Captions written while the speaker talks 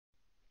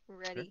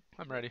Ready.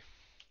 I'm ready.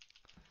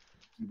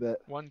 You bet.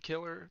 One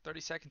killer,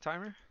 30-second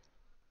timer.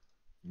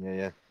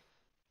 Yeah.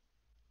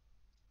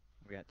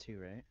 We got 2,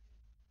 right?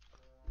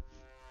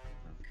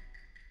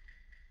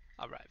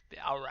 All right. Let's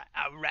get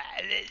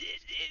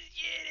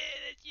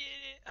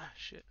it. Ah,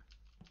 shit.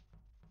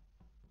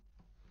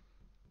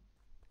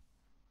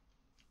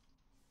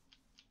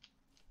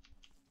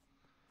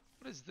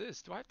 What is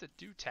this? Do I have to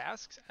do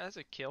tasks as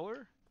a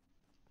killer?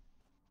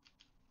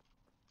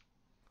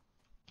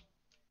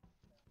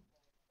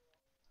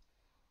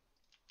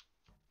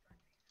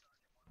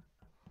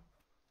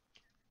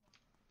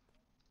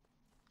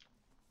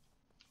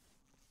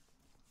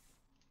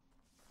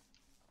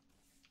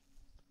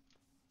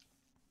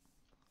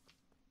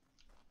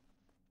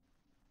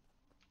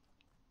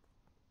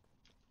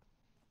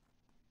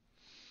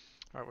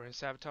 Alright, we're gonna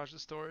sabotage the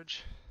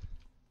storage.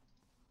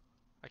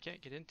 I can't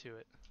get into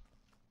it.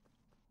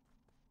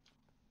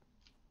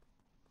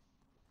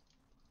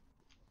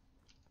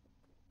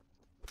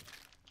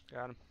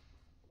 Got him.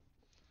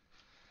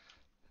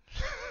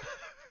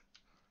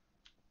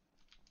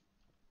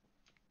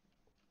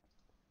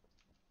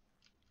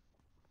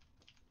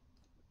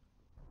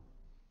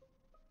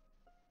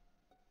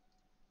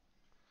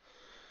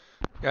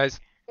 Guys,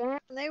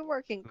 They're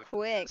working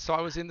quick. so I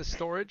was in the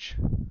storage,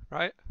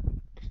 right?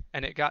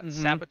 And it got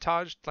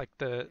sabotaged, like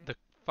the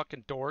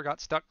fucking door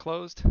got stuck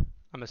closed.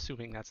 I'm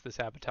assuming that's the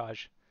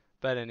sabotage.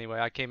 But anyway,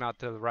 I came out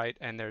to the right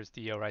and there's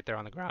Dio right there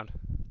on the ground.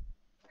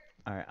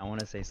 Alright, I want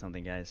to say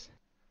something, guys.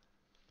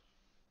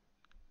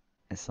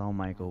 I saw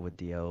Michael with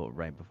Dio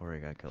right before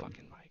he got killed.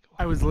 Fucking Michael.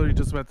 I was literally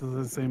just about to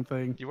do the same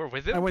thing. You were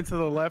with him? I went to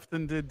the left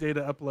and did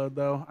data upload,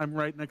 though. I'm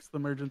right next to the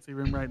emergency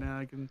room right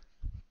now.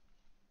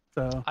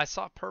 So. I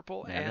saw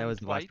purple Yeah, and that was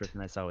the last white person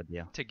I saw with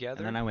Dio. together.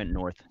 And then I went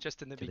north.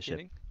 Just in the to the ship.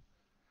 beginning.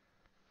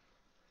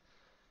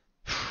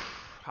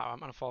 I'm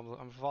gonna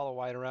follow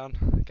white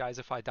around. Guys,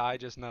 if I die,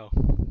 just know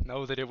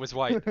that it was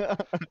white.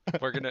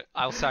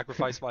 I'll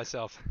sacrifice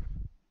myself.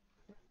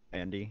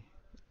 Andy,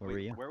 where were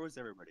you? Where was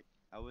everybody?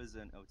 I was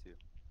in O2,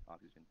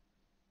 oxygen.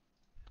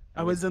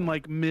 I was in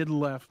like mid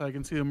left. I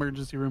can see the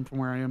emergency room from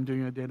where I am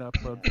doing a data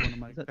upload for one of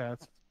my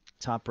tasks.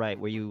 Top right,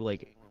 where you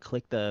like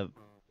click the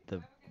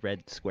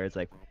red squares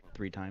like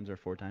 3 times or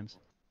 4 times.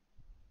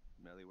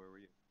 Melly, where were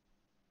you?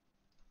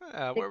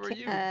 Where were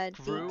you,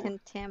 Drew?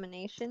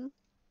 Decontamination.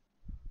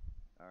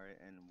 Alright,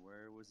 and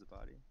where was the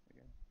body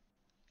again?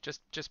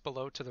 Just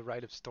below to the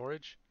right of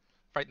storage.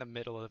 Right in the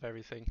middle of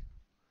everything.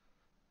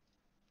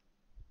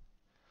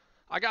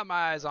 I got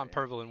my eyes on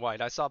purple and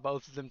white. I saw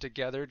both of them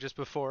together just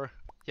before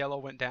yellow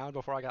went down,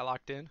 before I got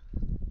locked in.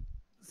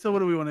 So what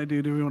do we want to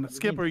do? Do we want to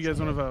skip or you guys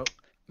want to vote?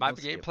 My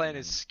game plan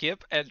is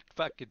skip and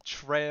fucking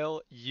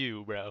trail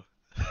you, bro.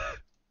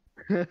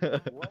 What?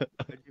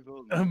 Why'd you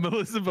vote?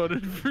 Melissa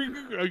voted for.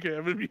 Okay,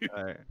 I'm gonna mute.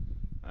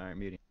 Alright,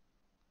 muting.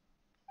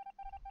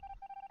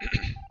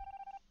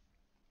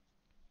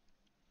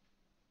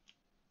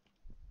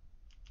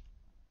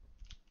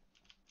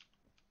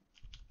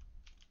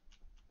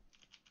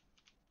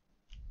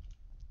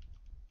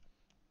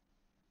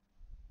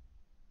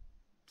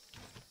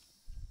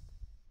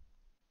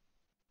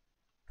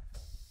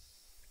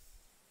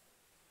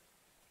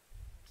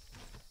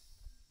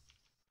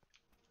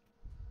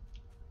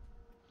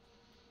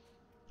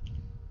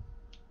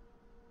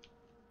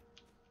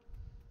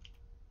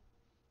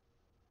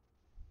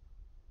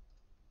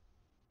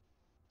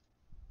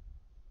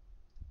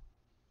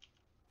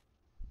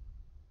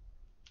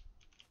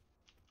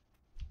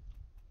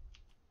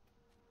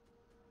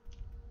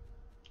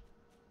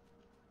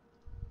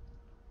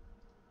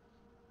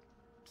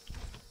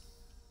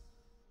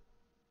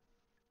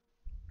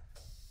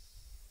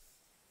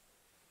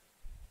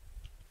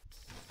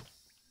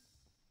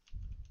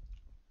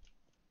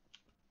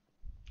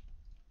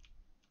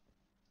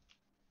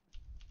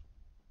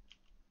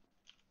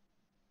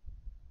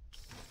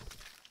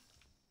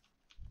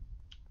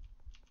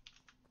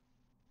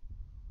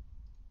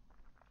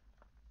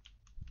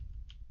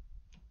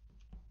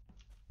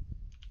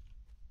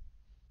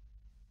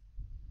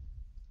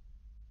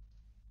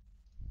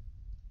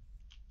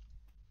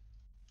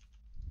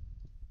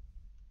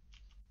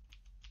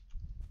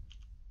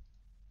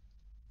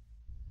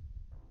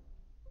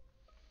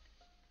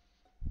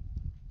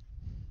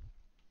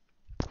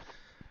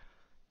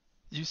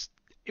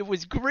 It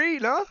was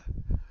green, huh?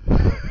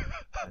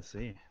 I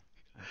see.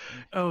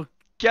 Oh,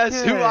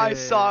 Guess who I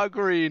saw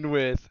green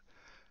with?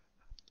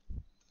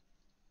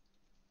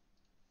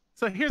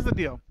 so here's the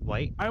deal.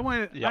 White? I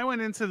went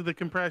into the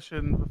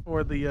compression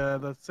before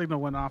the signal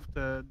went off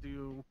to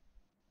do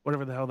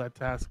whatever the hell that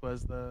task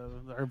was.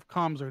 Our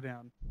comms are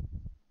down.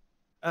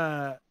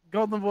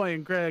 Golden Boy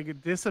and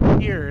Greg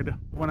disappeared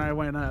when I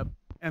went up,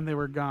 and they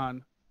were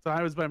gone. So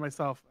I was by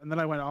myself, and then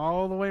I went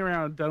all the way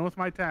around, done with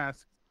my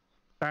task,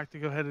 back to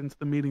go head into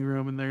the meeting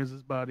room, and there's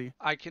his body.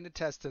 I can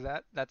attest to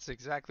that. That's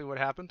exactly what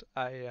happened.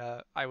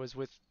 I was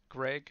with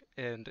Greg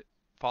and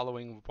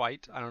following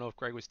White. I don't know if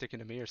Greg was sticking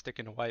to me or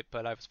sticking to White,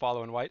 but I was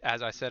following White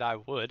as I said I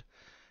would.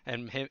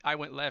 And I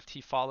went left.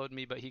 He followed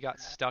me, but he got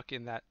stuck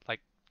in that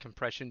like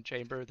compression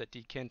chamber, the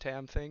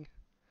decantam thing.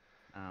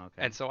 Oh, okay.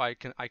 And so I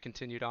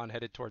continued on,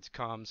 headed towards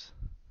comms,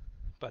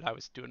 but I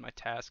was doing my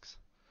tasks.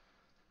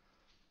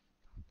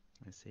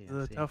 I see.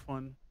 This is a tough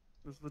one.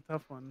 This is a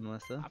tough one.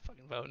 Melissa? I'm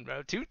fucking voting,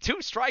 bro. Two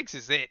strikes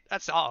is it.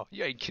 That's all.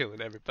 You ain't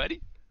killing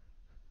everybody.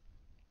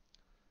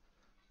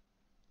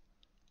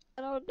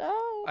 I don't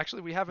know.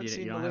 Actually, we haven't You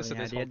seen don't have Melissa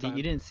any this idea? whole time.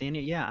 You didn't see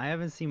any? Yeah, I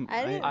haven't seen.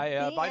 I didn't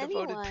I see might have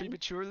voted anyone.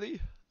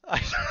 prematurely. I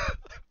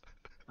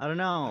don't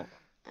know.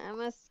 I'm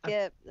gonna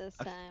skip this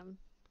time.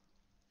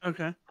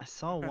 Okay. I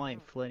saw White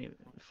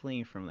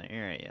fleeing from the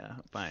area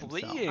by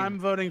himself. Fleeing? I'm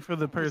voting for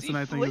the Was he person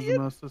I think is the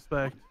fleeing? most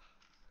suspect.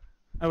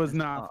 I was I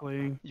not saw-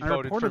 fleeing. You I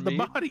voted for reported the me.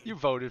 body. You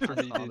voted for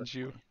I me, saw the didn't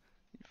you? fleeing.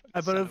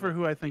 I voted for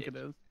who I think think it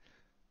is.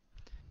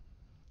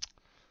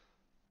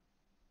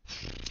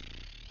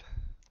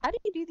 How do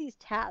you do these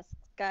tasks,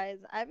 guys?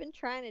 I've been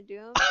trying to do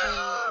them,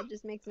 and it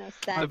just makes no I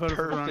sense. voted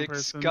for the wrong Perfect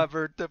person.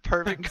 the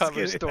perfect I'm just cover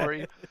kidding.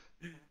 story.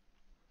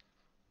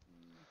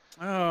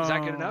 Oh. Is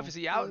that good enough? Is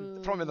he out?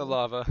 Throw him in the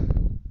lava.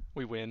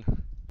 We win.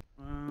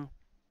 Wow.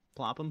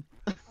 Plop him.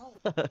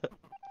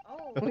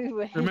 Oh, we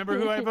win. Remember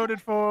who I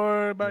voted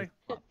for? Bye.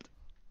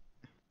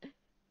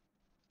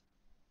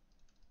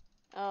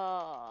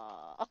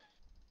 Oh.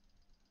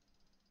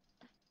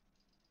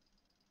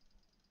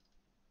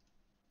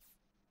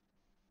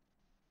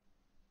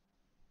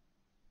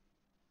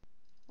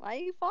 Why are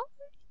you following?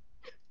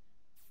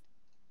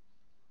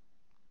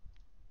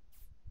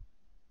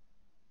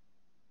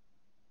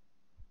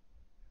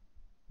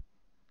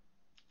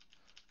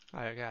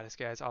 I got this,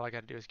 guys. All I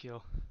gotta do is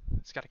kill.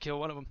 Just gotta kill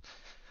one of them.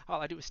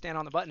 All I do is stand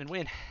on the button and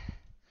win.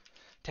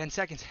 10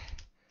 seconds.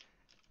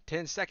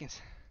 10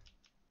 seconds.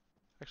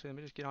 Actually, let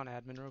me just get on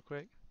admin real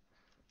quick.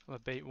 I'm gonna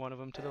bait one of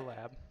them to the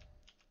lab.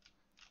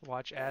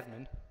 Watch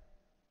admin.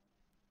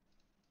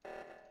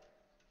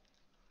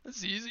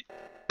 That's easy.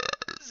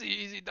 That's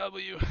easy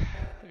W.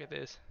 Look at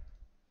this.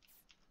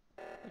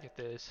 Look at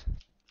this.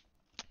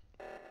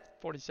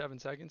 47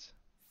 seconds.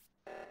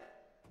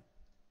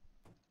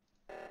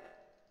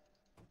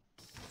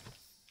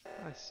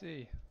 I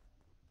see.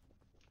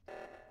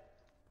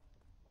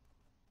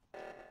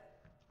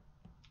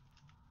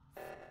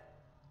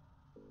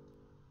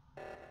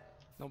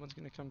 No one's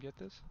gonna come get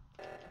this?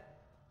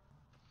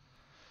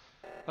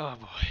 Oh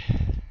boy.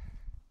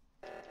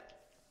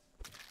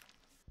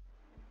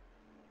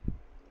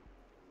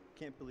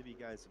 Can't believe you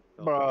guys.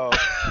 fell Bro,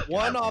 for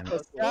one God off damn a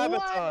it.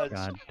 sabotage.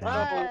 God damn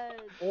Bro,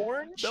 What?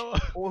 orange? No.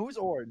 Well, who's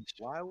orange?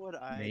 Why would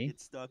I Me?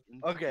 get stuck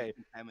in Okay.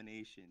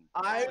 contamination?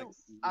 I Like,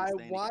 you're I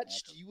standing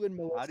watched back. you and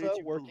How did Melissa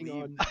you working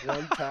on believe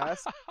one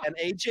task, and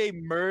AJ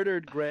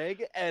murdered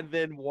Greg, and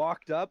then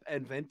walked up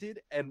and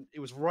vented, and it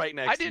was right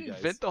next I to you didn't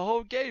guys. vent the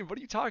whole game. What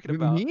are you talking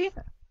about? Me?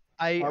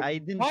 I I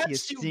didn't see a watched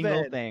you single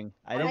vent. thing.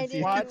 I I didn't see.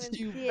 didn't watched even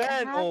you see it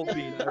vent, Olvin.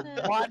 I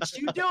happen. watched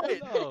you do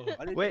it. No. Why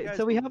did you Wait, guys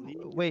so we have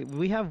believe-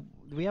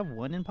 we have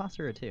one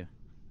imposter or two?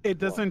 It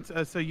doesn't.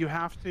 So you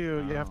have to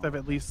have Oh.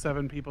 at least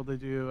 7 people to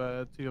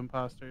do 2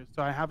 imposters.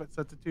 So I have it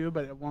set to 2,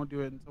 but it won't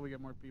do it until we get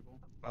more people.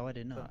 Oh, I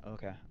did not.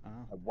 Okay. Oh.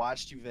 I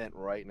watched you vent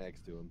right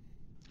next to him.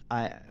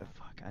 I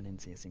didn't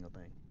see a single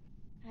thing.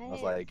 I was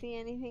didn't like, see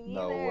anything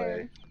no either.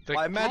 way. The,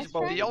 Well, I imagine tried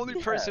both the of only you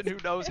person have.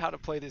 who knows how to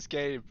play this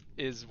game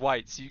is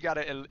White. So you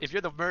gotta, if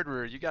you're the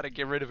murderer, you gotta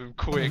get rid of him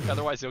quick,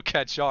 otherwise he'll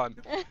catch on.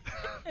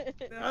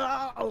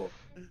 No.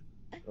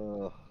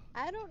 Ugh.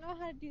 I don't know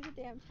how to do the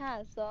damn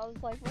task, so I was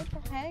like, what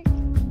the heck?